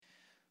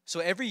So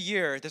every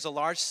year, there's a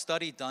large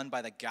study done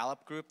by the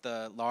Gallup Group,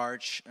 the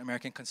large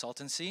American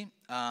consultancy,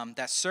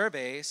 that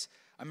surveys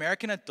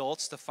American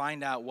adults to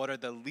find out what are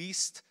the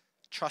least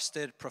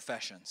trusted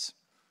professions.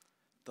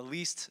 The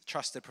least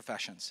trusted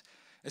professions.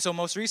 And so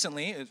most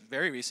recently,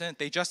 very recent,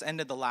 they just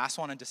ended the last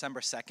one on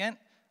December 2nd,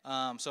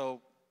 so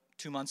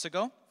 2 months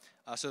ago.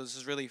 So this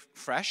is really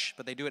fresh,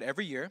 but they do it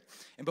every year.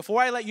 And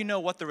before I let you know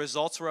what the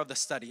results were of the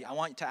study, I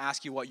want to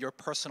ask you what your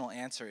personal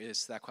answer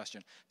is to that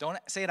question. Don't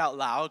say it out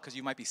loud, because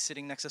you might be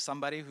sitting next to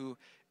somebody who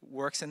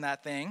works in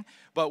that thing.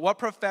 But what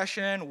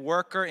profession,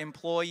 worker,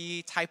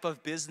 employee, type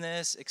of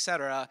business,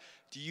 etc.,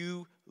 do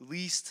you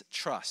least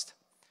trust?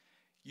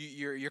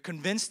 You're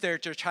convinced they're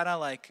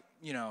trying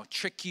to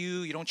trick you.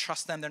 You don't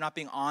trust them. They're not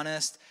being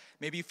honest.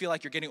 Maybe you feel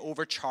like you're getting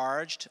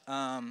overcharged,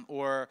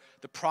 or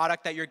the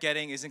product that you're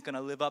getting isn't going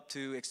to live up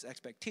to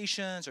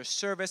expectations, or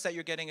service that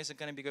you're getting isn't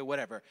going to be good,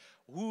 whatever.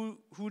 Who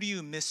do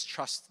you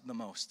mistrust the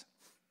most?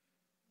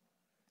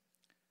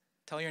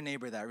 Tell your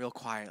neighbor that real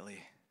quietly.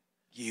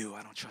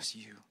 I don't trust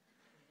you.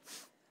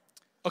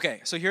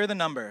 Okay, so here are the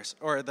numbers,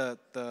 or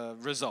the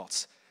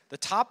results. The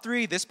top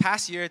 3 this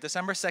past year,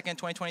 December 2nd,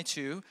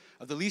 2022,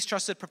 of the least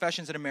trusted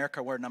professions in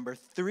America were: number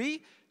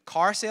 3,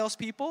 car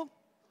salespeople.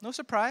 No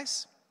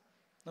surprise.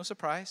 No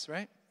surprise,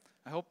 right?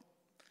 I hope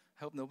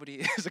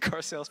nobody is a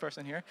car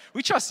salesperson here.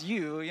 We trust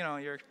you.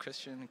 You're a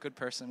Christian, good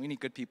person. We need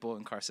good people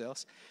in car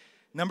sales.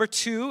 Number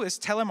 2 is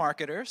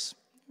telemarketers.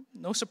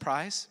 No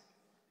surprise.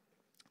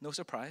 No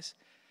surprise.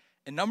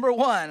 And number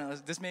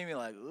 1, this made me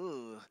like,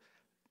 ooh,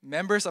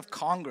 members of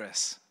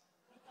Congress.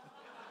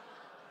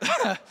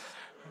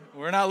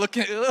 We're not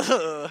looking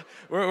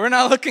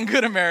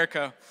good,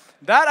 America.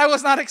 That I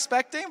was not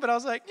expecting, but I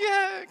was like,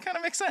 yeah, it kind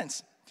of makes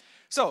sense.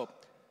 So,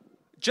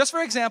 just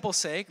for example's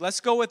sake, let's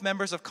go with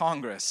members of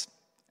Congress.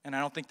 And I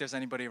don't think there's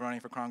anybody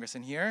running for Congress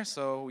in here,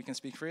 so we can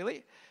speak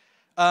freely.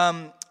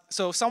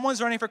 So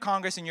someone's running for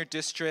Congress in your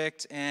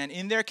district, and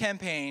in their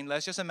campaign,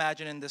 let's just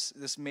imagine in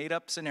this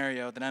made-up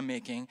scenario that I'm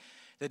making,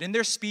 that in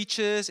their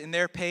speeches, in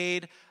their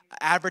paid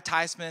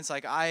advertisements,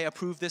 like I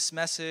approve this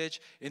message,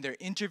 in their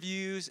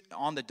interviews,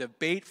 on the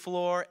debate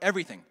floor,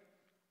 everything.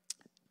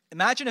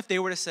 Imagine if they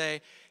were to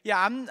say,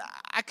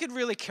 I could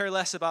really care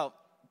less about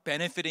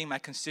benefiting my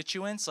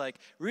constituents. Like,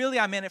 really,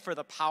 I'm in it for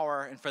the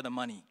power and for the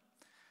money.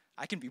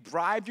 I can be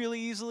bribed really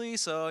easily,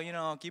 so,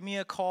 give me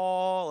a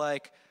call.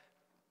 Like,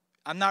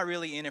 I'm not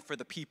really in it for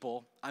the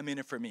people. I'm in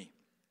it for me.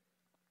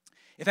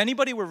 If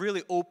anybody were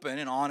really open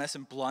and honest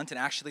and blunt and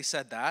actually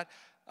said that,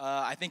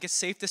 I think it's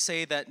safe to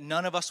say that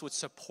none of us would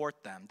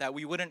support them, that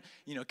we wouldn't,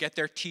 get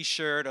their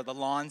t-shirt or the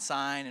lawn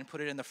sign and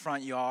put it in the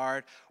front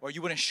yard, or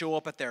you wouldn't show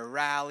up at their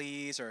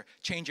rallies or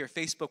change your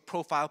Facebook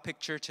profile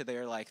picture to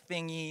their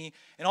thingy.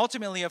 And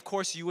ultimately, of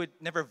course, you would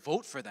never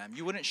vote for them.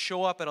 You wouldn't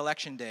show up at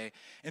election day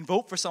and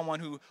vote for someone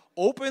who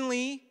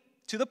openly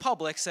to the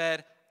public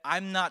said,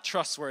 I'm not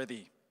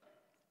trustworthy.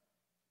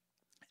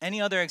 Any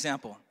other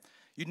example?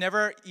 You'd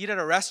never eat at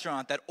a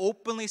restaurant that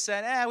openly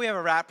said, we have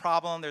a rat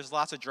problem, there's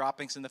lots of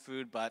droppings in the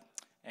food, but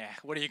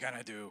what are you going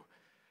to do?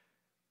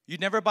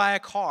 You'd never buy a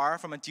car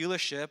from a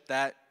dealership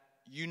that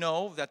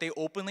that they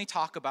openly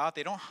talk about.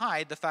 They don't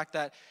hide the fact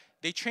that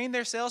they train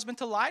their salesmen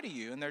to lie to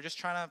you, and they're just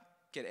trying to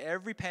get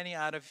every penny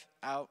out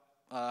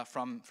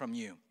from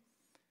you.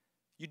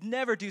 You'd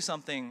never do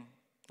something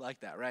like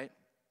that, right?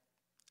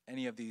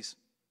 Any of these,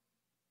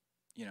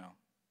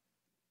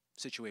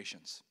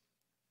 situations.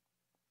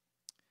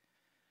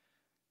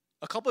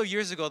 A couple of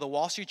years ago, the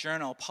Wall Street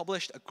Journal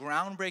published a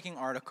groundbreaking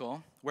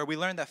article where we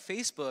learned that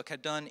Facebook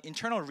had done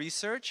internal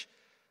research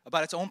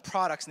about its own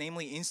products,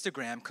 namely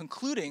Instagram,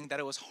 concluding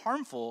that it was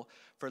harmful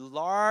for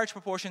large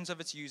proportions of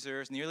its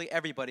users, nearly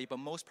everybody, but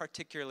most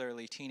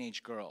particularly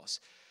teenage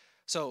girls.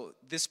 So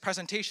this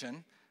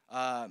presentation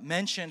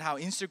mentioned how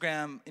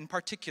Instagram, in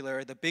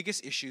particular, the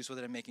biggest issues with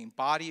it are making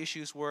body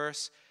issues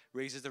worse,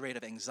 raises the rate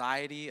of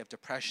anxiety, of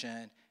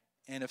depression,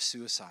 and of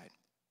suicide.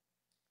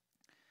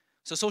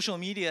 So social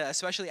media,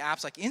 especially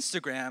apps like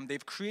Instagram,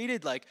 they've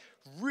created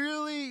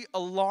really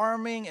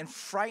alarming and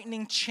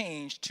frightening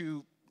change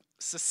to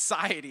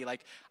society.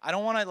 I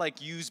don't want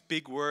to use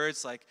big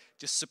words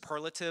just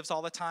superlatives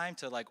all the time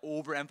to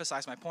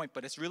overemphasize my point,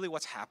 but it's really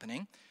what's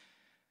happening.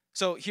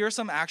 So here are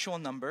some actual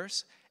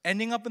numbers.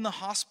 Ending up in the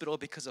hospital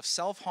because of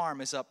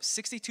self-harm is up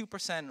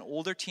 62% in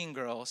older teen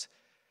girls,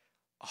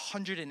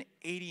 189%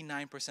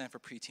 for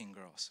preteen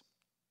girls.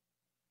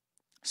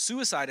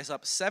 Suicide is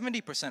up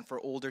 70% for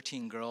older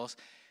teen girls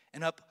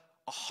and up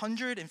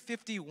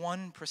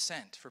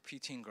 151% for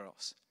preteen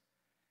girls.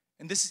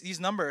 And these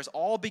numbers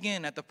all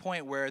begin at the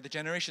point where the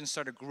generation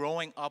started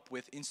growing up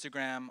with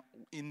Instagram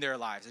in their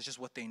lives. It's just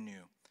what they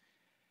knew.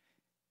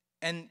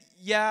 And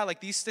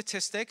these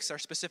statistics are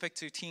specific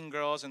to teen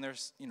girls, and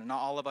there's, not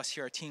all of us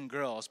here are teen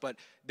girls, but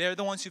they're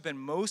the ones who've been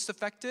most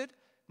affected,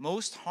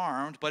 most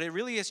harmed, but it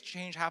really is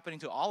change happening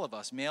to all of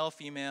us, male,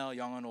 female,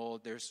 young and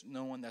old. There's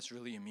no one that's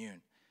really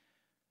immune.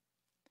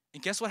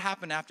 And guess what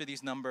happened after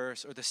these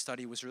numbers or the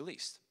study was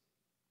released?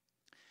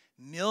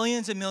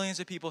 Millions and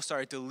millions of people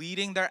started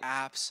deleting their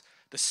apps.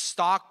 The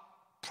stock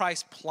stock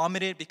price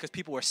plummeted because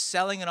people were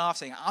selling it off,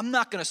 saying, I'm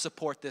not going to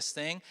support this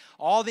thing.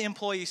 All the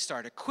employees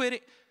started quitting.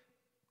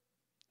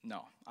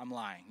 No, I'm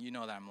lying. You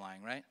know that I'm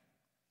lying, right?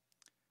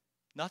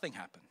 Nothing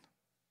happened.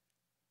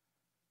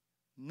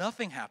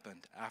 Nothing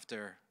happened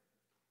after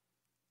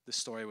the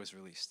story was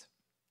released.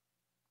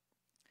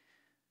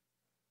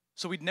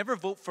 So we'd never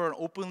vote for an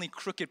openly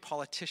crooked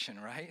politician,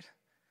 right?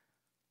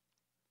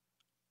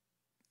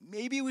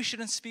 Maybe we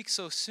shouldn't speak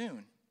so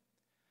soon.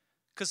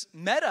 Because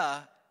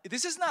Meta,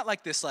 this is not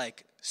like this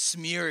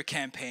smear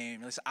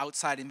campaign, this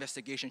outside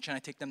investigation trying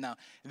to take them down.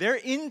 Their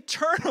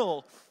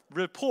internal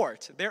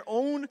report, their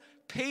own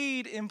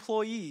paid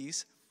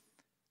employees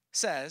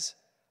says,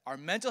 our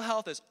mental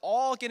health is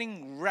all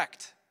getting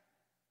wrecked,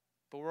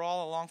 but we're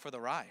all along for the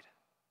ride.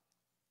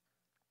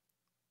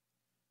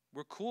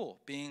 We're cool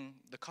being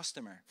the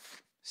customer,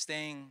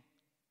 staying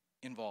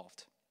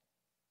involved.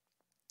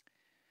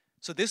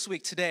 So this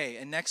week, today,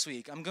 and next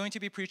week, I'm going to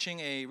be preaching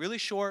a really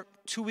short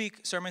 2-week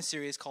sermon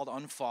series called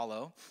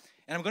Unfollow.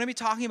 And I'm going to be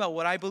talking about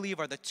what I believe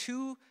are the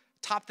 2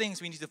 top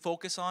things we need to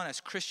focus on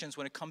as Christians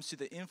when it comes to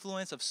the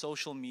influence of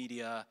social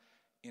media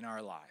in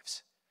our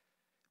lives.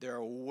 There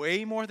are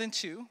way more than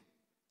 2.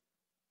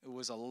 It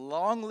was a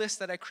long list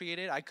that I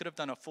created. I could have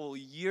done a full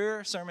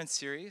year sermon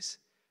series,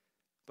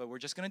 but we're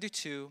just going to do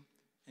 2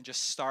 and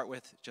just start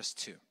with just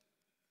 2.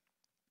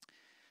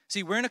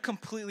 See, we're in a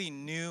completely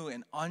new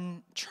and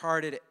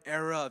uncharted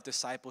era of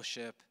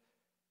discipleship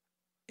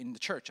in the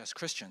church as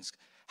Christians.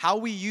 How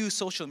we use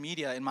social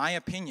media, in my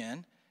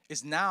opinion,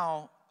 is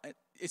now,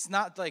 it's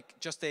not like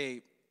just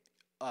a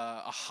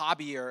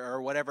hobby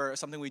or whatever,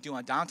 something we do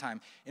on downtime.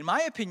 In my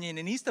opinion,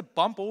 it needs to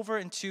bump over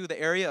into the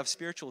area of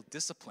spiritual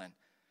discipline.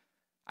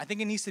 I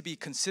think it needs to be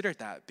considered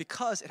that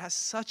because it has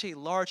such a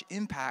large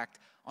impact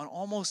on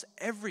almost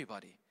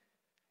everybody.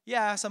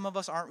 Yeah, some of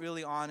us aren't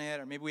really on it,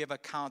 or maybe we have an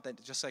account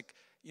that just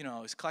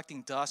is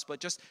collecting dust, but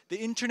just the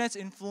internet's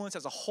influence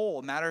as a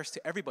whole matters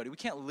to everybody. We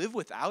can't live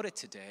without it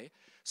today.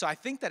 So I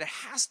think that it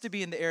has to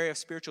be in the area of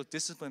spiritual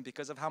discipline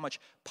because of how much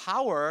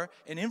power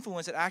and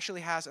influence it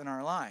actually has in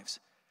our lives.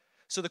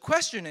 So the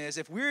question is,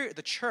 if we're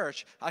the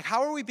church,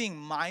 how are we being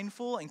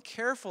mindful and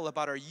careful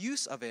about our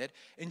use of it,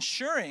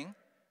 ensuring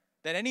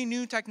that any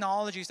new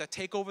technologies that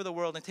take over the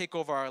world and take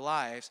over our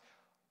lives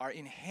are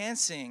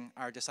enhancing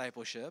our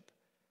discipleship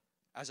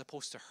as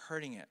opposed to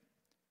hurting it,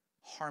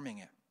 harming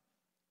it?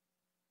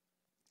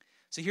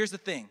 So here's the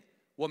thing.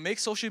 What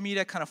makes social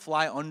media kind of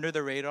fly under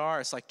the radar,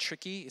 it's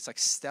tricky, it's like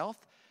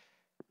stealth,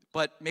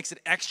 but makes it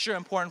extra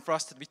important for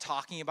us to be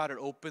talking about it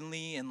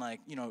openly and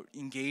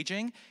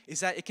engaging, is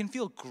that it can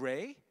feel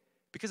gray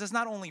because it's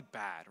not only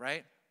bad,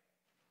 right?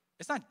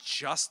 It's not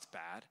just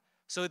bad.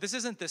 So this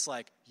isn't this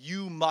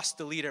you must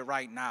delete it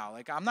right now.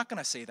 I'm not going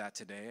to say that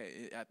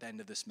today at the end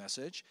of this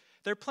message.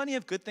 There are plenty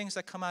of good things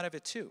that come out of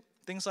it too.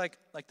 Things like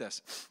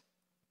this.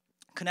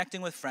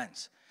 Connecting with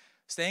friends.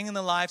 Staying in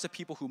the lives of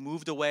people who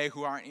moved away,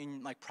 who aren't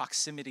in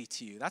proximity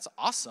to you. That's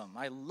awesome.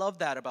 I love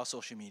that about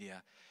social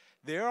media.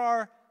 There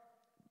are,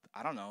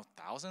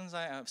 thousands,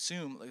 I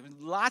assume,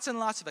 lots and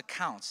lots of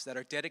accounts that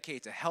are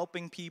dedicated to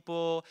helping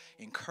people,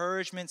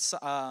 encouragement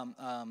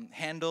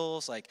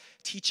handles,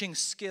 teaching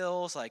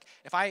skills.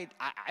 If I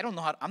don't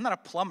know how, I'm not a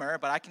plumber,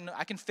 but I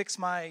can fix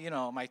my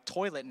my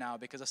toilet now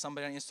because of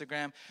somebody on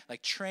Instagram.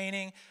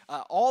 Training,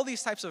 all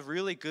these types of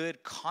really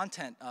good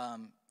content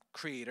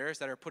creators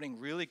that are putting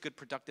really good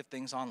productive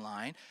things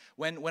online.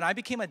 When I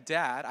became a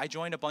dad, I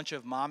joined a bunch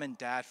of mom and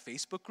dad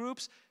Facebook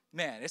groups.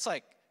 Man, it's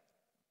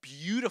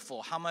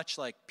beautiful how much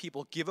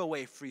people give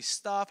away free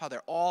stuff, how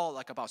they're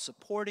all about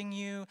supporting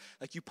you.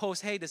 You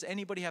post, hey, does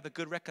anybody have a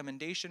good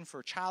recommendation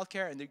for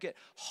childcare? And they get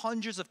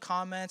hundreds of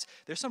comments.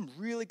 There's some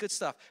really good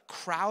stuff.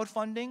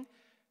 Crowdfunding.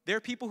 There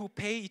are people who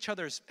pay each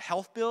other's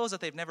health bills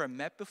that they've never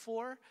met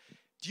before.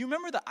 Do you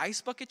remember the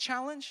Ice Bucket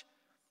Challenge?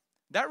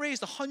 That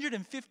raised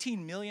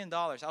 $115 million.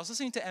 I was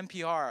listening to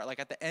NPR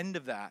at the end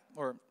of that,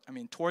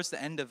 towards the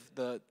end of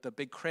the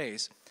big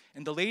craze.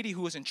 And the lady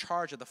who was in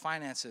charge of the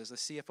finances, the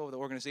CFO of the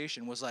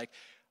organization, was like,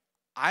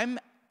 I'm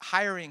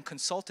hiring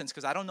consultants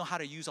because I don't know how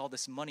to use all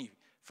this money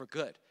for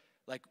good.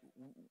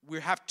 We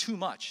have too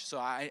much.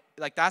 So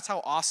that's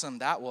how awesome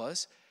that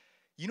was.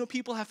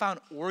 People have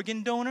found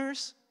organ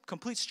donors,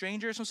 complete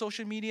strangers from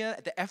social media.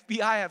 The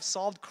FBI have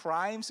solved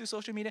crimes through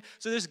social media.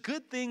 So there's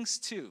good things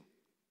too.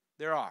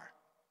 There are.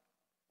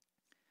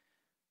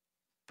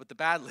 But the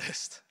bad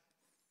list,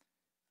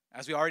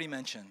 as we already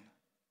mentioned,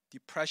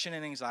 depression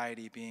and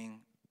anxiety being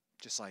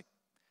just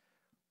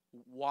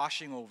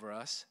washing over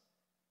us,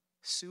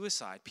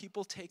 suicide,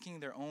 people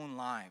taking their own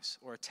lives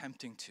or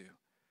attempting to.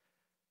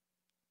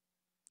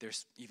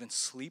 There's even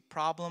sleep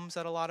problems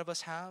that a lot of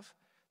us have.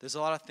 There's a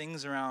lot of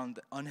things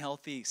around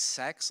unhealthy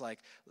sex, like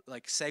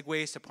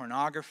segues to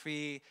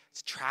pornography,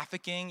 it's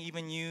trafficking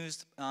even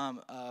used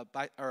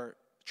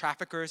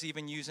traffickers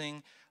even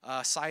using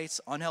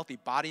sites, unhealthy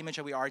body image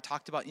that we already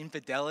talked about,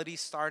 infidelity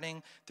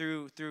starting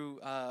through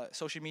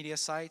social media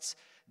sites,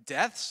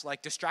 deaths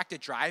like distracted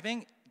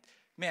driving.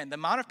 Man, the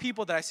amount of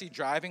people that I see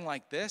driving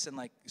like this and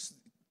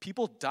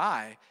people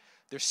die.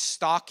 There's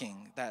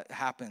stalking that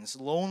happens,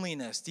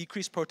 loneliness,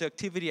 decreased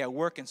productivity at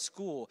work and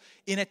school,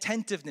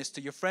 inattentiveness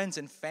to your friends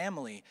and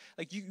family.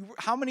 Like,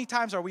 how many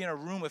times are we in a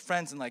room with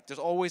friends and like there's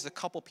always a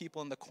couple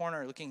people in the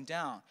corner looking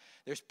down?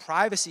 There's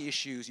privacy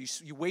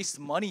issues. You waste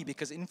money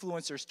because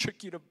influencers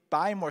trick you to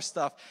buy more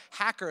stuff.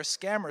 Hackers,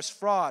 scammers,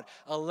 fraud,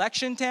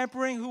 election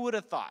tampering, who would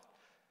have thought?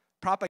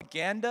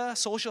 Propaganda,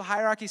 social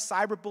hierarchy,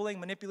 cyberbullying,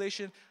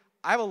 manipulation.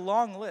 I have a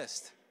long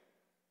list.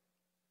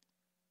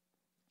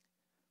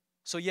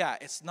 So yeah,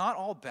 it's not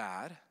all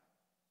bad,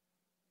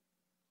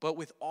 but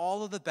with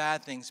all of the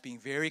bad things being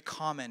very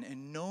common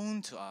and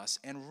known to us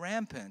and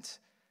rampant,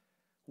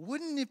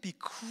 wouldn't it be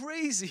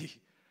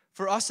crazy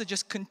for us to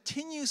just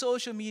continue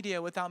social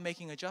media without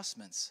making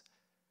adjustments?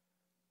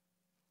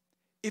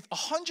 If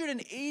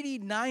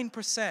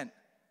 189%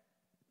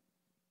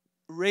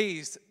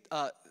 raised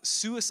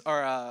suicide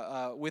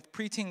or with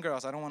preteen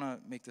girls, I don't want to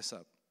make this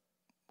up.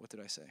 What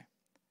did I say?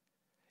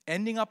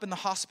 Ending up in the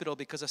hospital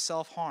because of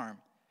self-harm.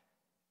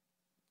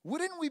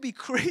 Wouldn't we be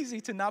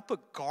crazy to not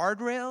put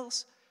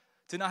guardrails,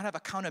 to not have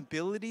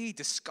accountability,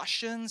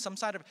 discussion, some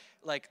sort of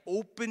like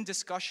open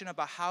discussion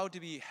about how to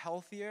be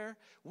healthier?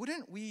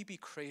 Wouldn't we be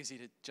crazy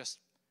to just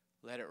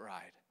let it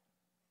ride?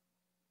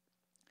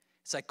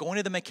 It's like going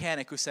to the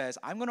mechanic who says,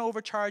 I'm going to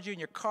overcharge you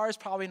and your car's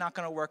probably not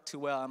going to work too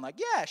well. I'm like,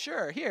 yeah,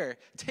 sure, here,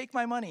 take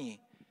my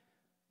money.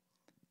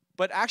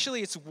 But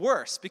actually it's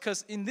worse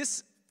because in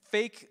this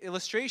fake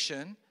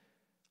illustration,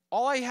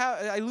 all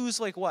I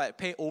lose like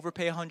what?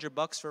 Overpay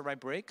 $100 for my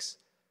brakes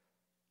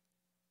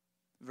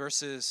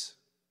versus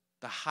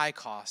the high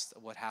cost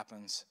of what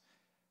happens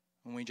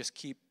when we just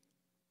keep,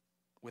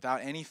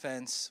 without any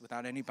fence,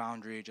 without any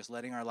boundary, just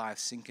letting our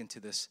lives sink into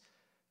this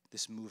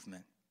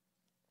movement.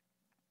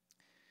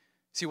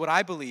 See, what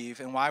I believe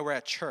and why we're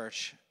at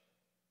church,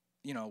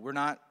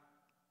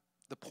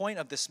 the point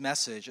of this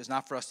message is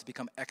not for us to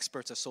become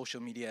experts at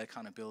social media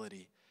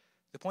accountability.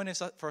 The point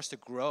is for us to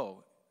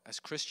grow as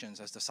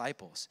Christians, as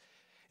disciples.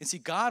 And see,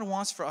 God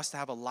wants for us to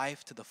have a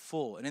life to the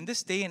full. And in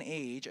this day and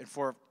age, and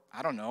for,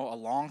 a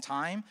long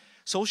time,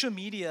 social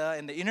media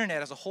and the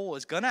internet as a whole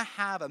is going to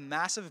have a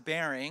massive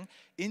bearing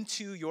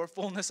into your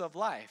fullness of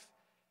life.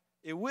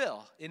 It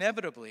will,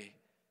 inevitably.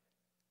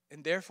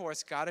 And therefore,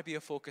 it's got to be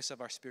a focus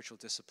of our spiritual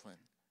discipline.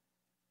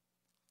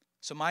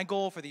 So my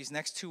goal for these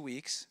next 2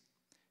 weeks,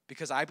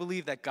 because I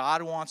believe that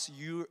God wants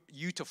you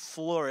to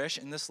flourish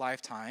in this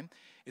lifetime,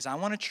 is I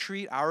want to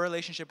treat our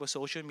relationship with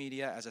social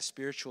media as a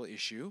spiritual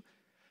issue.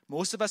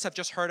 Most of us have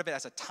just heard of it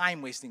as a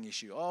time-wasting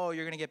issue. Oh,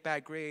 you're going to get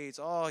bad grades.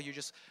 Oh, you're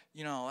just,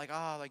 you're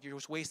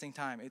just wasting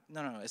time.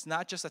 No, it's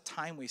not just a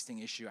time-wasting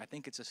issue. I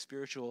think it's a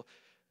spiritual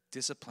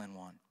discipline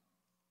one.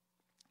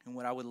 And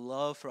what I would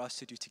love for us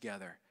to do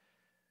together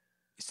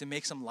is to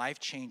make some life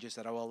changes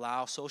that will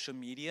allow social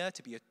media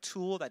to be a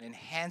tool that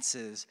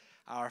enhances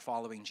our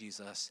following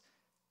Jesus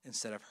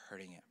instead of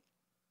hurting it.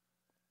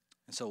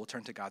 And so we'll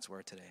turn to God's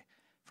word today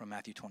from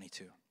Matthew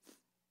 22.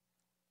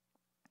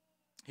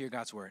 Hear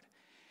God's word.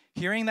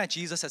 Hearing that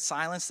Jesus had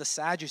silenced the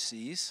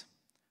Sadducees,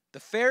 the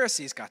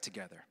Pharisees got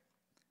together.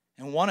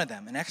 And one of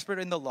them, an expert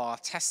in the law,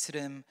 tested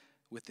him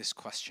with this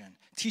question.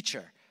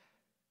 Teacher,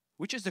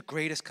 which is the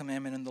greatest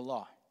commandment in the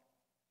law?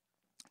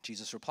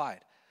 Jesus replied,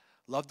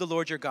 love the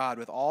Lord your God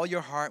with all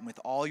your heart and with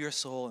all your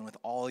soul and with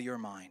all your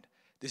mind.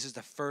 This is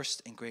the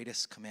first and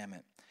greatest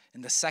commandment.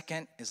 And the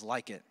second is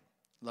like it.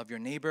 Love your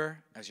neighbor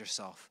as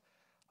yourself.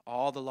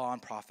 All the law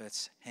and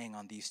prophets hang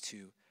on these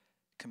two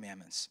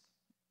commandments.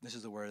 This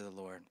is the word of the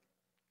Lord.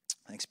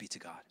 Thanks be to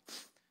God.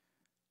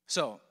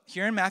 So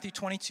here in Matthew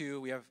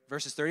 22, we have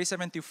verses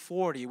 37 through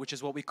 40, which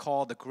is what we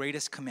call the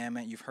greatest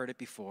commandment. You've heard it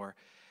before.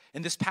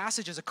 And this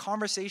passage is a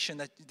conversation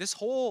that this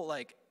whole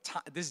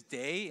this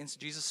day in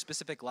Jesus'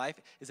 specific life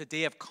is a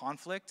day of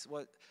conflict,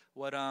 what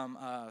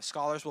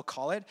scholars will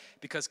call it,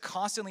 because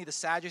constantly the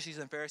Sadducees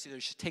and Pharisees are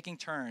just taking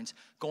turns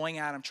going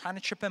at him, trying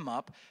to trip him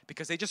up,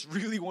 because they just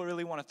really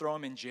want to throw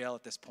him in jail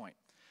at this point.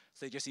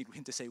 So they just need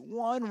him to say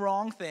one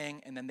wrong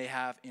thing, and then they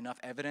have enough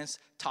evidence,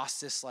 toss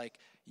this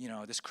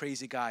this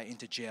crazy guy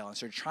into jail. And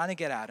so they're trying to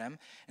get at him.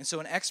 And so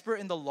an expert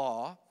in the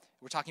law,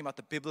 we're talking about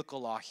the biblical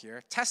law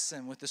here, tests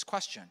him with this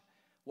question.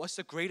 What's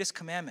the greatest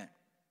commandment?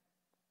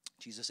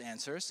 Jesus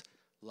answers,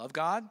 love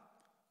God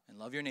and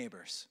love your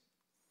neighbors.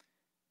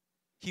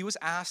 He was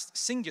asked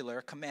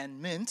singular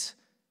commandment,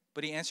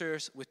 but he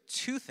answers with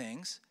two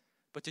things.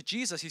 But to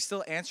Jesus, he's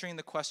still answering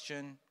the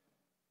question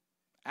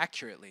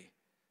accurately.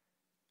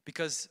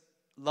 Because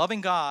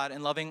loving God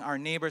and loving our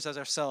neighbors as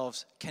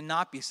ourselves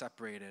cannot be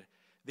separated.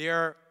 They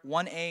are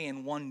 1A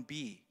and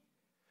 1B.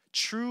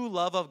 True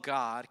love of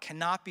God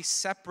cannot be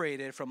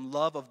separated from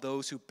love of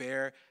those who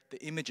bear the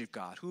image of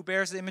God. Who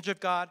bears the image of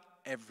God?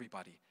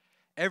 Everybody.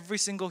 Every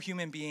single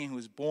human being who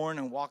is born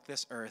and walked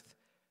this earth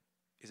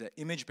is an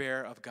image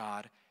bearer of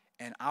God.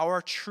 And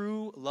our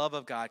true love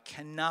of God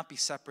cannot be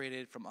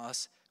separated from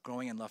us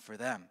growing in love for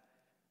them.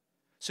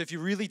 So if you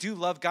really do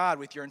love God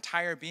with your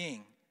entire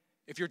being,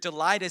 if your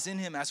delight is in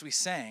him as we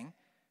sang,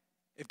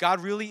 if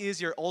God really is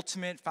your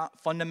ultimate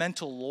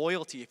fundamental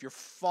loyalty, if you're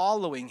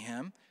following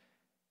him,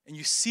 and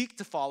you seek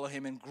to follow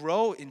him and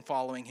grow in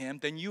following him,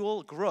 then you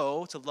will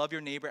grow to love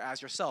your neighbor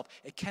as yourself.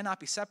 It cannot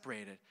be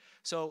separated.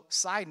 So,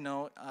 side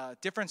note,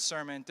 different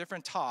sermon,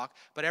 different talk,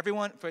 but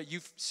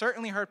you've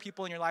certainly heard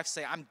people in your life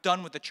say, I'm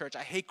done with the church.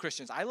 I hate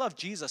Christians. I love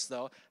Jesus,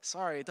 though.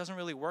 Sorry, it doesn't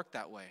really work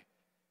that way.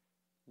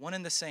 One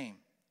and the same.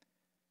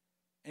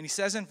 And he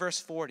says in verse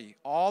 40,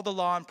 all the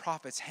law and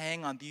prophets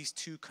hang on these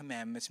two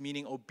commandments,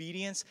 meaning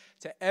obedience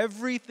to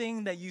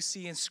everything that you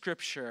see in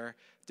Scripture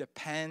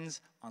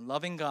depends on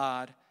loving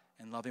God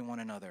and loving one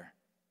another.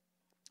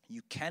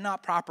 You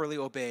cannot properly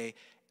obey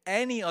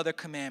any other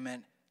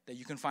commandment that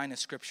you can find in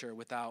Scripture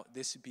without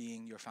this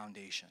being your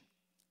foundation.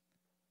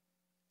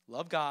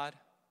 Love God,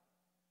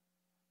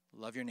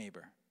 love your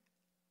neighbor.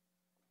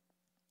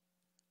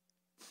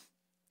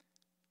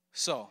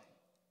 So,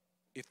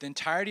 if the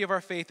entirety of our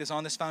faith is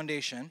on this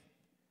foundation,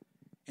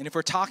 and if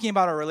we're talking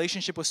about our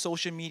relationship with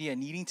social media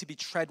needing to be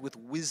tread with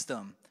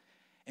wisdom,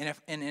 and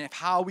if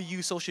how we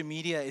use social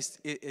media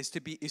is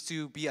to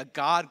be a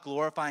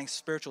God-glorifying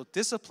spiritual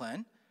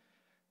discipline,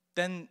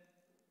 then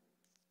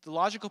the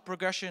logical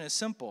progression is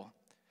simple.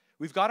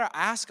 We've got to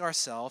ask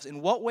ourselves,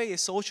 in what way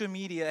is social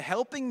media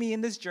helping me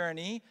in this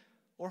journey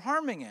or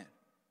harming it?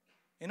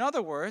 In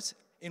other words,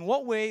 in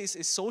what ways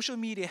is social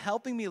media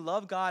helping me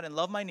love God and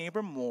love my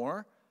neighbor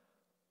more,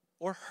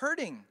 or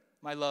hurting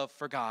my love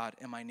for God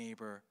and my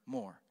neighbor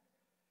more?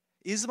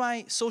 Is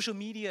my social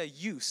media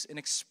use an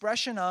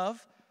expression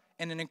of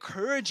and an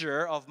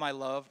encourager of my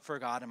love for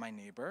God and my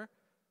neighbor,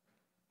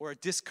 or a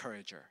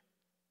discourager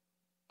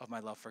of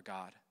my love for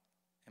God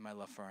and my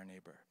love for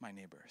my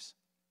neighbors?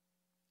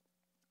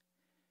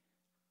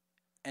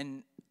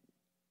 And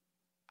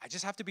I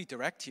just have to be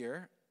direct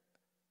here.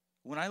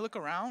 When I look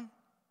around,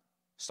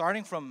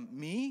 starting from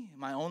me,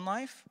 my own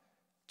life,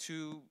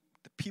 to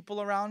the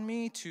people around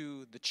me,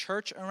 to the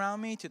church around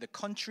me, to the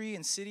country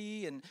and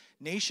city and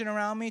nation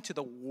around me, to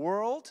the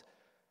world,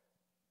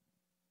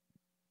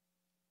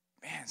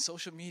 man,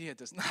 social media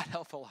does not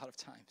help a lot of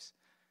times.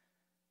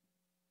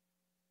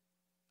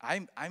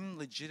 I'm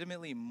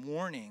legitimately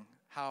mourning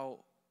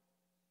how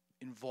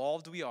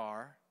involved we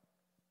are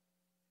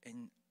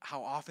and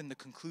how often the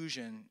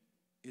conclusion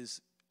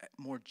is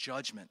more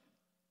judgment,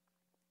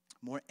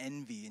 more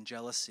envy and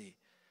jealousy,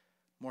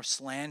 more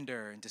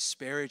slander and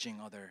disparaging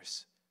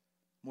others,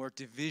 more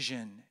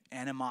division,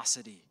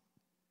 animosity,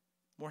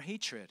 more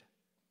hatred.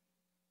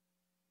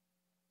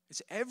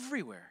 It's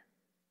everywhere.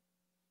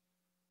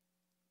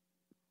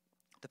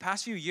 The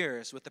past few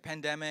years with the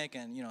pandemic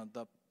and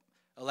the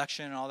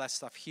election and all that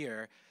stuff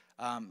here,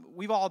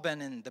 we've all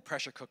been in the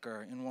pressure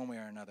cooker in one way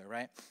or another,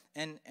 right?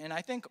 And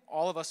I think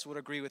all of us would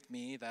agree with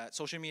me that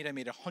social media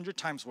made it 100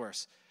 times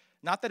worse.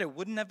 Not that it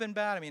wouldn't have been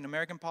bad. I mean,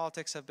 American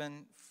politics have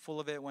been full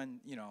of it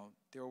when,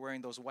 they were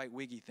wearing those white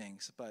wiggy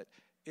things. But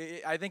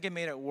I think it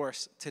made it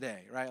worse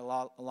today, right? A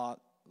lot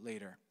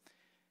later.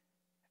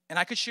 And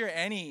I could share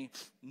any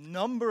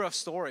number of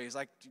stories,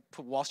 like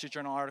Wall Street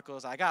Journal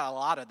articles. I got a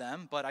lot of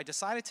them. But I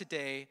decided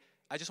today,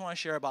 I just want to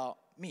share about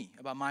me,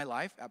 about my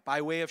life,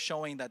 by way of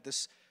showing that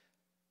those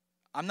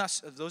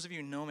of you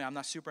who know me, I'm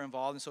not super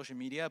involved in social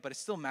media, but it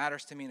still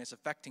matters to me and it's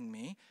affecting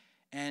me.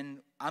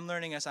 And I'm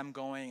learning as I'm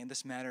going, and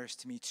this matters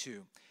to me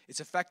too. It's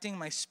affecting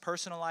my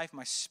personal life,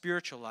 my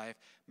spiritual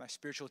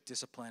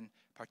discipline,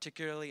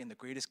 particularly in the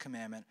greatest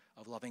commandment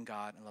of loving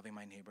God and loving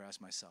my neighbor as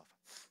myself.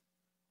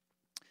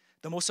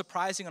 The most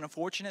surprising and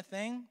unfortunate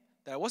thing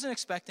that I wasn't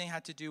expecting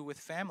had to do with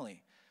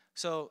family.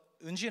 So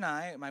Eunji and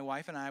I, my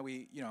wife and I,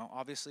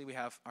 obviously we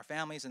have our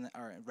families and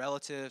our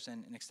relatives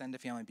and an extended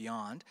family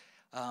beyond.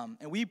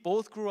 And we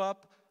both grew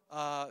up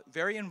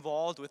very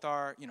involved with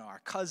our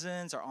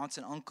cousins, our aunts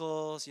and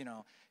uncles,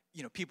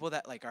 people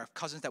that like our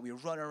cousins that we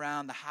run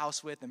around the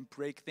house with and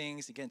break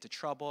things to get into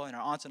trouble, and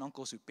our aunts and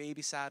uncles who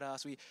babysat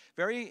us. We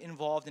very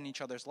involved in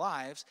each other's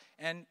lives,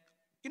 and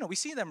we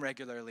see them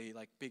regularly,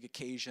 like big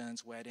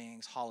occasions,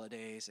 weddings,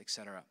 holidays,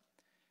 etc.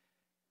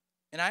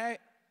 And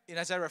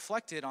as I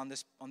reflected on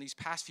these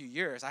past few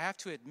years, I have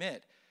to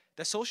admit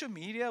that social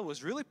media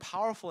was really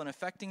powerful in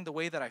affecting the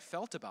way that I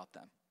felt about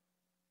them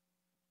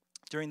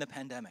during the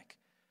pandemic.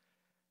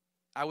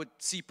 I would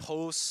see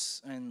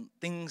posts and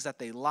things that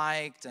they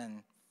liked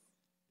and,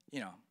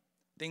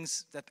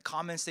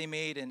 comments they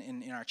made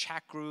in our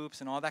chat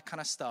groups and all that kind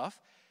of stuff.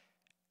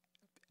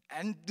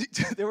 And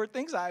there were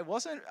things I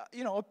wasn't,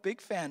 a big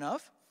fan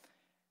of.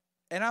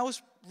 And I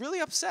was really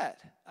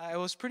upset. I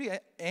was pretty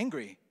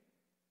angry.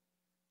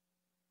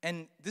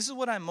 And this is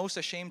what I'm most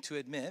ashamed to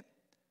admit.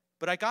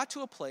 But I got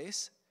to a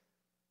place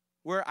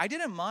where I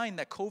didn't mind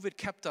that COVID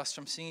kept us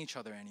from seeing each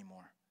other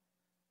anymore.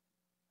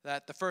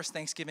 That the first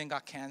Thanksgiving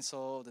got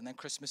canceled, and then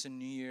Christmas and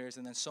New Year's,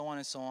 and then so on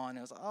and so on.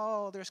 It was like,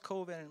 oh, there's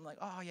COVID. And I'm like,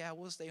 oh, yeah,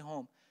 we'll stay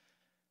home.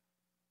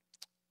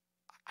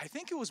 I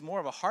think it was more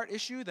of a heart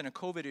issue than a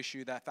COVID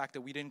issue, that fact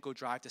that we didn't go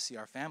drive to see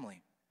our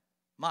family.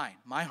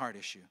 My heart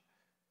issue.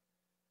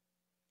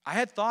 I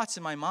had thoughts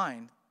in my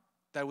mind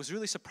that was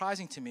really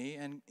surprising to me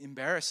and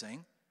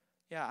embarrassing.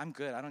 Yeah, I'm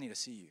good. I don't need to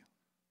see you.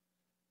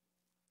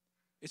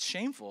 It's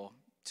shameful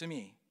to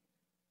me.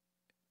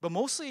 But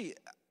mostly,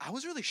 I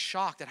was really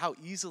shocked at how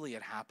easily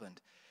it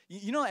happened.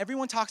 You know,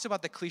 everyone talks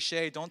about the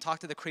cliche, don't talk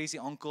to the crazy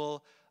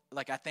uncle,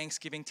 like at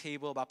Thanksgiving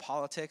table about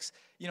politics.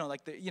 You know, like,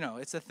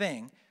 it's a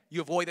thing.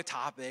 You avoid the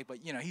topic, but,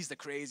 he's the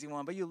crazy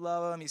one, but you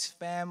love him, he's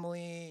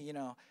family,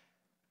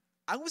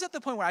 I was at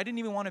the point where I didn't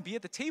even want to be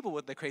at the table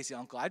with the crazy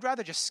uncle. I'd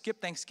rather just skip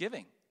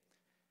Thanksgiving.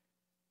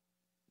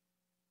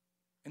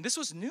 And this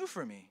was new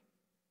for me.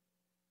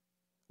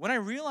 When I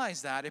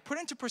realized that, it put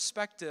into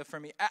perspective for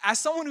me, as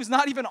someone who's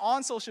not even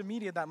on social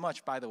media that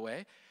much, by the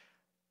way,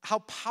 how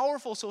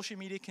powerful social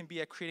media can be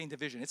at creating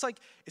division. It's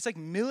like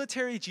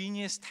military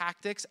genius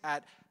tactics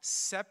at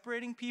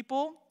separating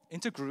people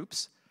into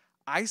groups,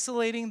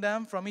 isolating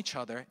them from each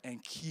other,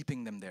 and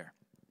keeping them there.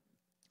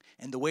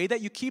 And the way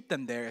that you keep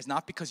them there is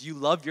not because you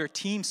love your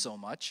team so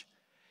much,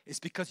 it's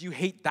because you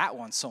hate that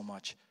one so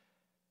much.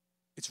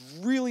 It's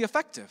really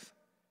effective.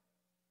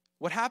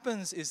 What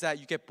happens is that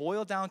you get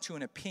boiled down to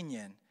an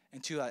opinion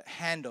and to a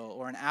handle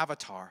or an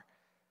avatar,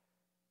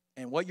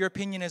 and what your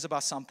opinion is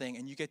about something,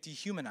 and you get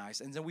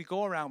dehumanized. And then we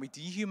go around, we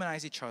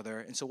dehumanize each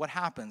other, and so what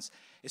happens?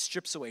 It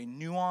strips away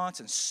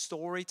nuance and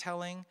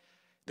storytelling,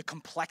 the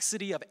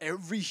complexity of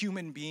every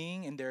human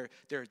being and their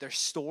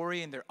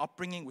story and their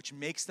upbringing, which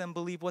makes them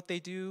believe what they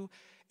do.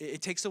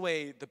 It takes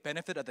away the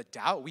benefit of the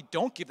doubt. We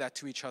don't give that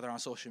to each other on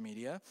social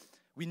media.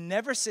 We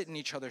never sit in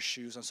each other's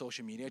shoes on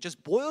social media. It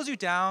just boils you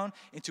down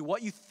into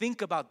what you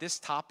think about this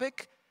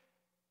topic,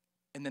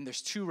 and then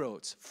there's two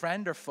roads,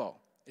 friend or foe.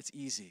 It's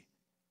easy.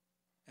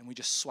 And we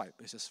just swipe.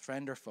 It's just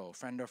friend or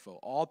foe,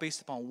 all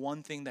based upon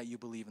one thing that you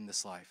believe in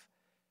this life.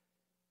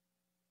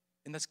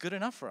 And that's good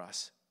enough for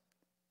us.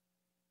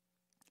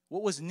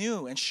 What was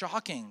new and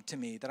shocking to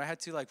me that I had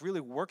to really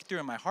work through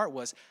in my heart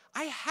was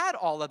I had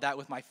all of that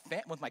with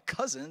my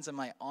cousins and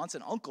my aunts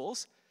and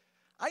uncles.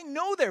 I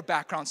know their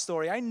background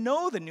story. I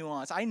know the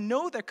nuance. I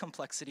know their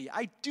complexity.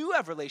 I do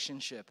have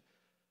relationship.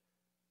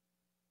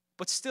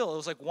 But still, it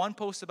was like one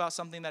post about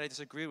something that I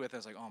disagreed with. I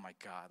was like, oh my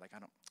God,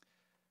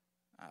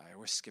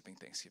 we're skipping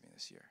Thanksgiving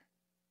this year.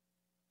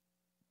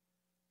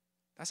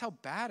 That's how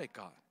bad it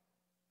got.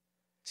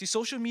 See,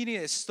 social media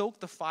has stoked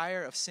the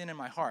fire of sin in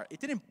my heart. It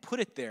didn't put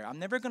it there. I'm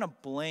never going to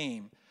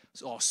blame,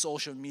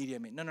 social media.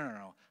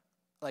 No.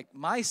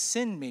 My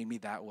sin made me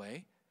that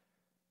way.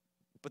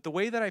 But the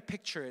way that I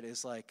picture it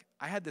is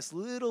I had this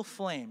little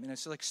flame, and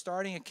it's like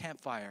starting a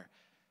campfire.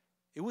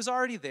 It was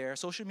already there.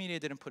 Social media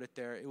didn't put it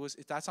there.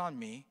 That's on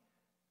me.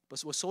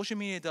 But what social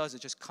media does,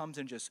 it just comes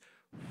and just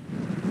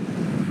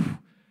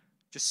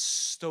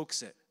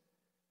stokes it.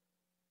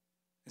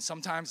 And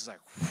sometimes it's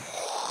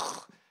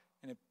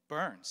and it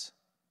burns.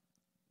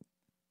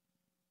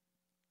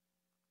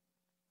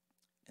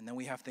 And then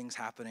we have things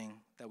happening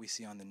that we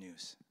see on the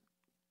news.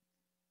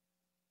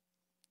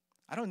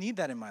 I don't need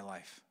that in my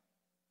life.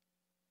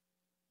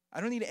 I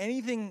don't need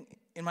anything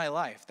in my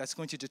life that's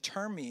going to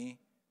deter me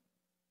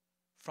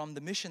from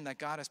the mission that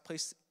God has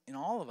placed in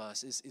all of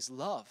us is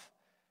love.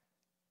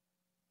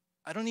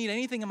 I don't need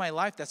anything in my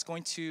life that's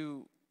going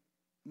to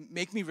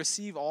make me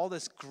receive all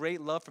this great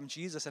love from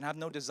Jesus and have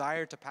no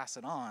desire to pass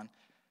it on,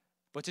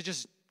 but to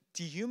just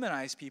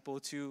dehumanize people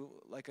to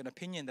an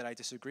opinion that I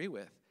disagree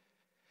with.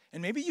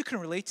 And maybe you can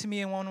relate to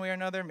me in one way or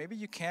another. Maybe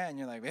you can't, and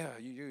you're like, yeah,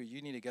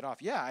 you need to get off.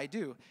 Yeah, I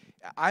do.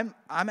 I'm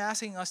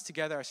asking us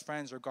together as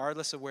friends,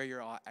 regardless of where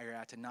you're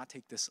at, to not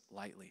take this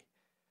lightly.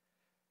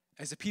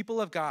 As a people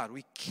of God,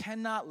 we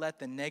cannot let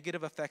the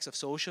negative effects of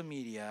social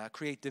media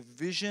create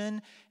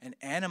division and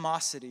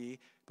animosity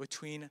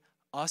between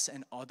us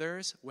and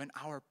others when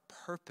our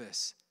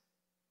purpose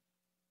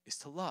is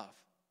to love,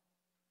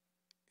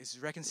 is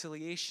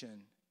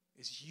reconciliation,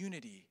 is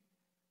unity,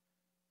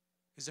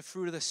 is the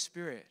fruit of the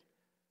Spirit,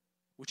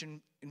 which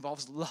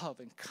involves love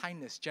and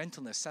kindness,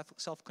 gentleness,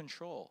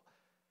 self-control.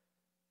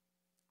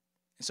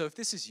 And so if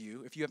this is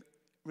you, if you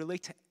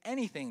relate to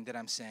anything that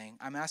I'm saying,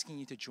 I'm asking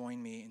you to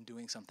join me in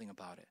doing something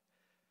about it.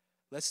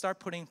 Let's start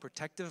putting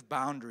protective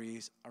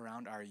boundaries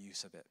around our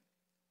use of it.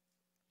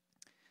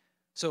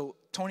 So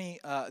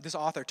this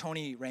author,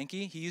 Tony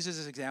Reinke, he uses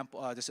this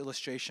example, this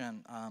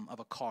illustration of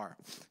a car.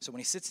 So when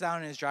he sits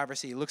down in his driver's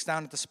seat, he looks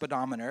down at the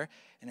speedometer,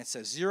 and it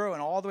says 0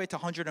 and all the way to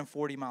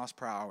 140 miles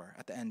per hour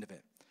at the end of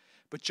it.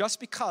 But just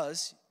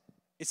because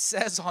it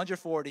says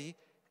 140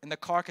 and the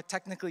car could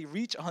technically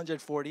reach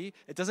 140,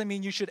 it doesn't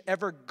mean you should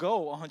ever go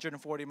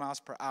 140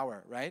 miles per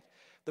hour, right?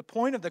 The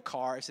point of the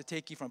car is to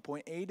take you from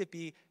point A to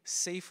B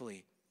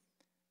safely.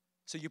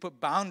 So you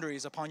put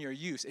boundaries upon your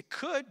use. You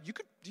could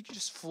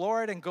just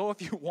floor it and go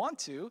if you want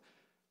to,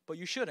 but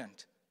you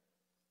shouldn't.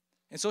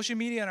 And social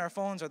media and our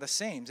phones are the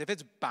same. If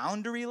it's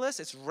boundaryless,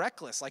 it's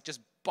reckless, like just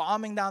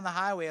bombing down the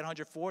highway at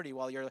 140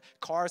 while your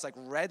car is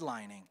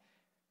redlining.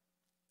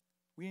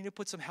 We need to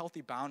put some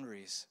healthy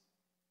boundaries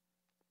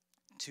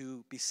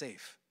to be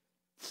safe.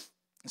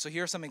 And so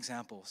here are some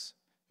examples.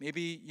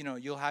 Maybe,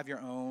 you'll have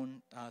your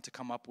own to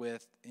come up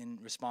with in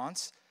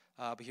response,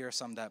 but here are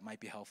some that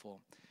might be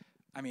helpful.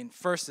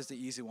 First is the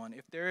easy one.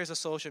 If there is a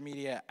social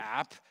media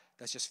app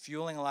that's just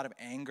fueling a lot of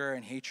anger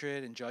and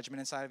hatred and judgment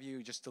inside of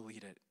you, just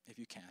delete it if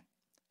you can.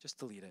 Just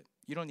delete it.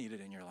 You don't need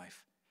it in your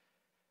life.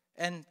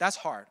 And that's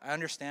hard. I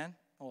understand.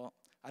 Well,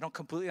 I don't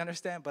completely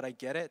understand, but I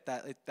get it,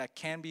 that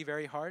can be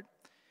very hard.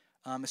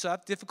 So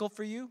that's difficult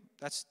for you.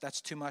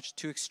 That's too much,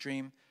 too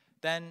extreme.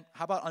 Then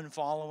how about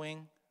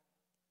unfollowing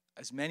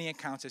as many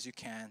accounts as you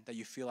can that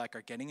you feel like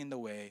are getting in the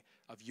way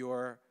of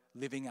your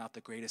living out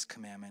the greatest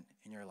commandment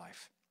in your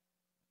life?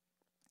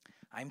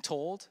 I'm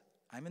told,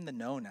 I'm in the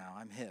know now,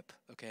 I'm hip,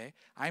 okay?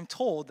 I'm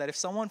told that if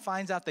someone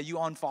finds out that you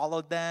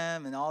unfollowed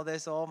them and all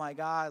this, oh my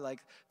God, like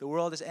the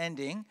world is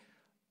ending.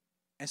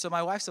 And so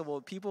my wife said,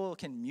 well, people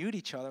can mute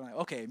each other. I'm like,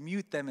 okay,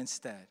 mute them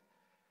instead.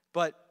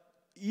 But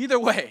either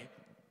way,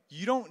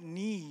 you don't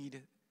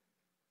need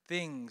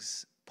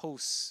things,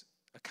 posts,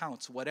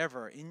 accounts,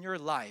 whatever, in your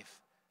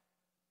life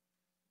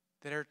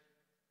that are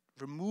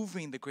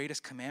removing the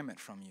greatest commandment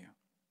from you.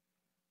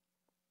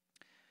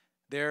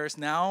 There's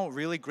now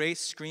really great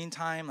screen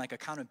time, like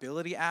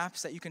accountability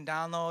apps that you can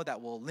download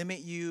that will limit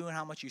you and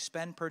how much you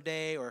spend per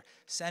day or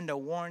send a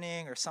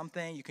warning or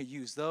something. You can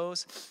use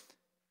those.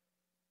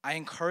 I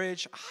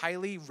encourage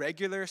highly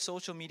regular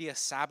social media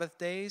Sabbath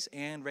days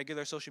and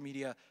regular social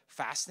media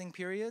fasting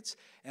periods.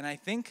 And I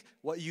think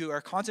what you are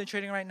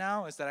concentrating right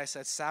now is that I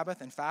said Sabbath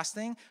and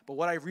fasting. But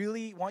what I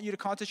really want you to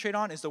concentrate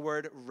on is the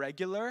word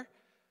regular.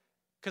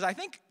 Because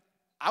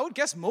I would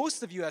guess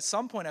most of you at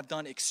some point have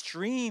done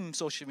extreme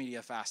social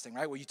media fasting,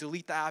 right? Where you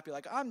delete the app, you're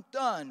like, I'm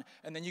done.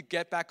 And then you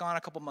get back on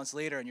a couple months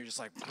later and you're just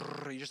like,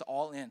 you're just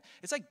all in.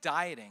 It's like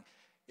dieting.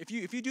 If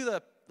you do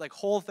the like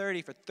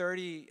Whole30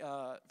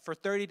 for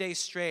 30 days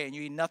straight and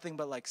you eat nothing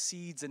but like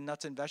seeds and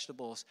nuts and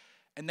vegetables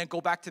and then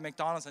go back to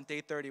McDonald's on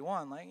day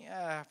 31, like,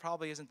 yeah,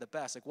 probably isn't the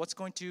best. Like, what's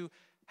going to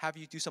have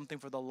you do something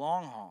for the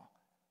long haul?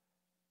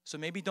 So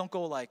maybe don't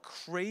go like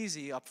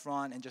crazy up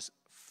front and just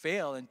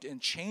fail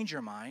and change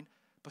your mind,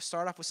 but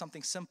start off with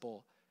something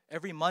simple.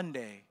 Every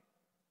Monday,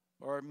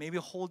 or maybe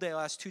a whole day, oh,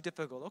 that's too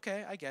difficult.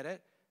 Okay, I get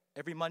it.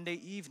 Every Monday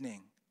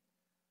evening.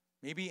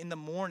 Maybe in the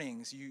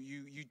mornings,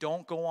 you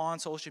don't go on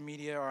social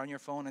media or on your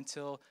phone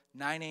until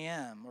 9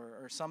 a.m.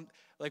 or some,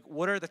 like,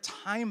 what are the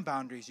time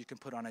boundaries you can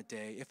put on a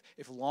day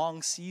if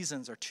long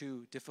seasons are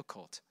too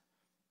difficult?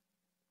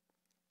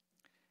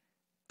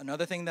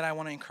 Another thing that I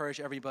want to encourage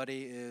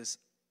everybody is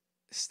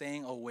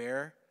staying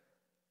aware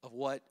of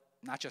what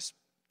not just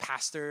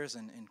pastors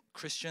and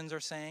Christians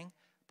are saying,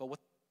 but what,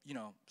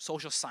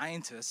 social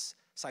scientists,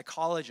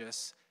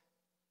 psychologists,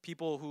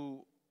 people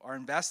who are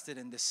invested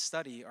in this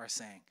study are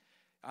saying.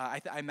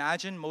 I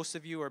imagine most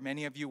of you or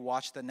many of you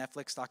watched the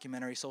Netflix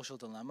documentary Social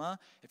Dilemma.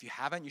 If you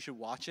haven't, you should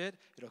watch it.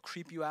 It'll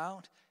creep you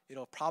out.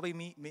 It'll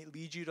probably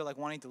lead you to like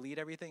wanting to delete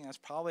everything. That's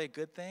probably a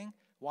good thing.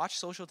 Watch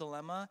Social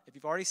Dilemma. If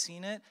you've already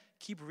seen it,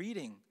 keep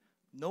reading.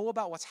 Know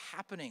about what's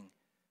happening.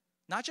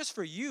 Not just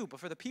for you, but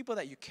for the people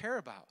that you care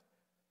about.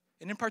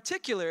 And in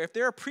particular, if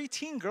there are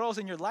preteen girls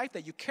in your life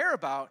that you care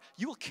about,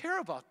 you will care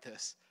about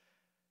this.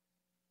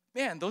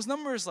 Man, those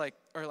numbers are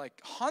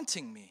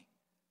haunting me.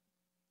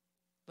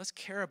 Let's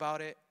care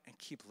about it and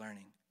keep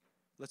learning.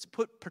 Let's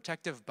put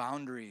protective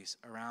boundaries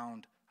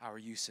around our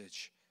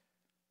usage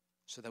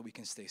so that we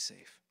can stay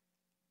safe.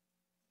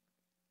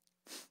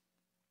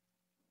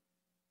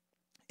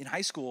 In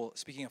high school,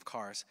 speaking of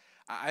cars,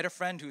 I had a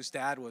friend whose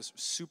dad was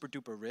super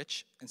duper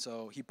rich, and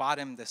so he bought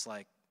him this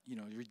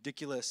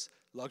ridiculous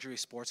luxury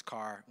sports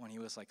car when he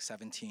was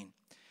 17.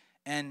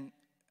 And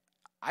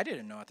I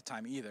didn't know at the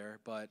time either,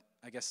 but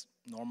I guess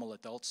normal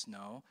adults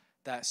know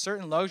that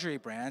certain luxury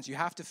brands, you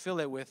have to fill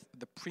it with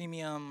the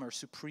premium or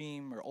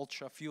supreme or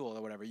ultra fuel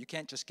or whatever. You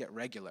can't just get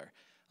regular.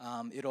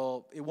 It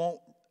won't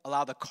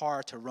allow the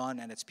car to run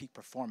at its peak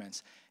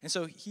performance. And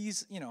so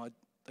he's,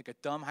 like a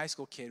dumb high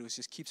school kid who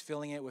just keeps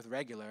filling it with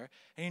regular.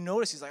 And he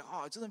noticed, he's like,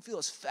 oh, it doesn't feel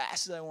as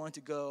fast as I want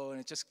it to go. And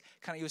it just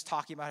he was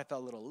talking about it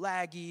felt a little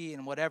laggy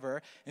and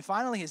whatever. And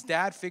finally his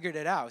dad figured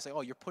it out. He's like,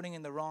 oh, you're putting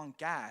in the wrong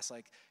gas.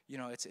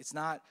 It's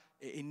not,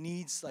 it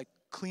needs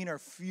cleaner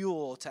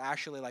fuel to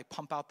actually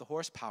pump out the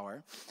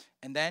horsepower.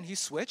 And then he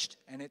switched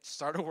and it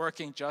started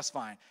working just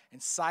fine.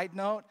 And side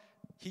note,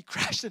 he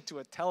crashed into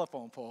a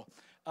telephone pole.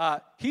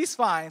 He's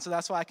fine, so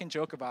that's why I can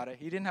joke about it.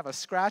 He didn't have a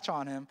scratch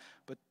on him,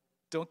 but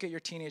don't get your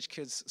teenage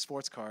kids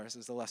sports cars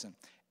is the lesson.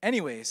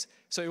 Anyways,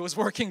 so it was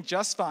working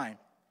just fine.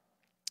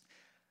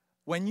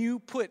 When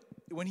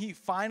he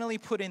finally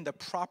put in the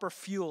proper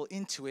fuel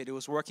into it, it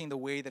was working the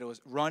way that it was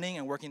running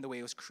and working the way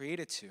it was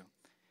created to.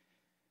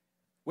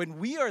 When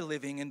we are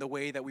living in the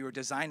way that we were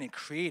designed and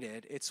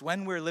created, it's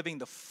when we're living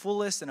the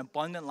fullest and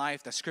abundant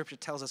life that Scripture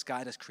tells us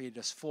God has created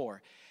us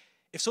for.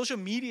 If social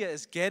media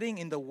is getting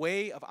in the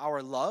way of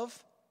our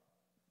love,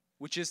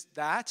 which is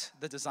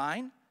the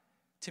design,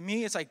 to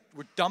me, it's like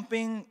we're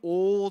dumping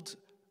old,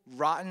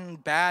 rotten,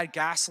 bad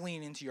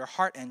gasoline into your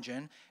heart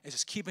engine. It's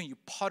just keeping you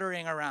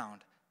puttering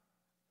around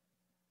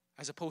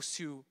as opposed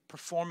to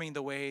performing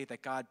the way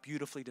that God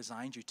beautifully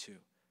designed you to.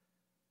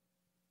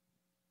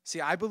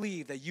 See, I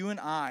believe that you and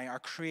I are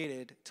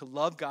created to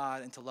love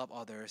God and to love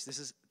others. This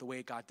is the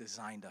way God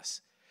designed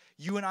us.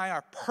 You and I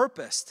are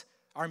purposed.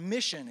 Our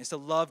mission is to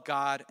love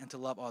God and to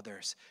love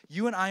others.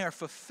 You and I are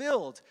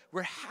fulfilled.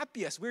 We're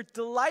happiest. We're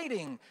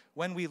delighting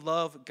when we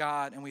love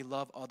God and we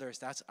love others.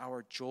 That's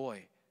our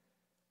joy.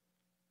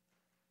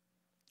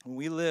 When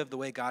we live the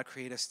way God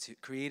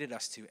created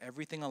us to,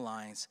 everything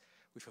aligns.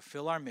 We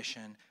fulfill our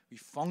mission. We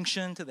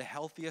function to the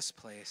healthiest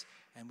place,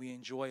 and we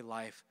enjoy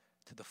life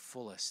to the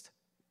fullest.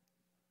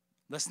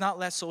 Let's not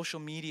let social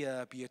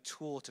media be a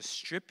tool to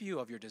strip you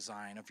of your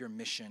design, of your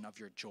mission, of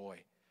your joy.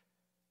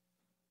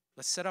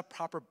 Let's set up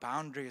proper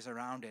boundaries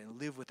around it and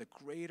live with a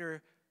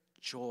greater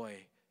joy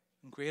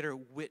and greater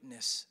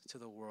witness to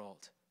the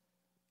world.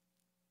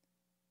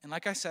 And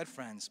like I said,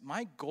 friends,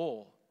 my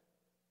goal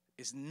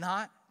is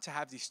not to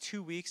have these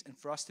 2 weeks and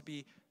for us to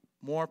be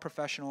more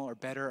professional or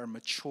better or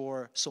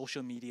mature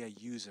social media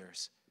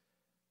users.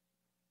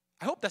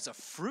 I hope that's a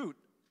fruit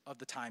of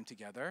the time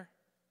together,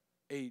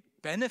 a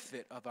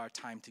benefit of our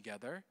time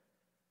together,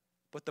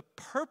 but the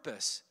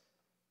purpose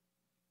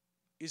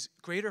is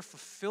greater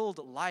fulfilled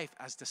life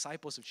as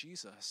disciples of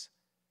Jesus.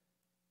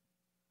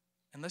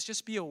 And let's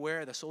just be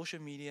aware that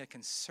social media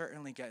can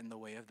certainly get in the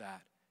way of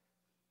that.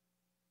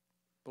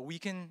 But we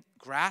can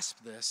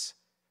grasp this,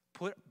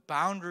 put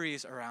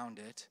boundaries around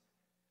it,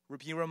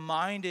 be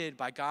reminded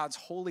by God's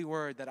holy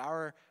word that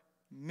our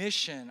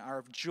mission,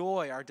 our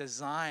joy, our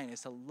design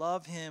is to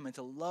love Him and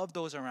to love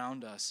those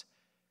around us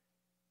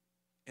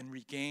and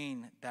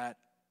regain that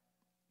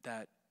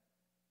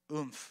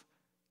oomph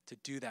to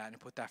do that and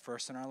put that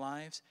first in our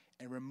lives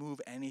and remove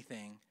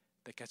anything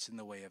that gets in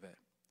the way of it.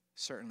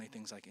 Certainly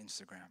things like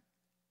Instagram.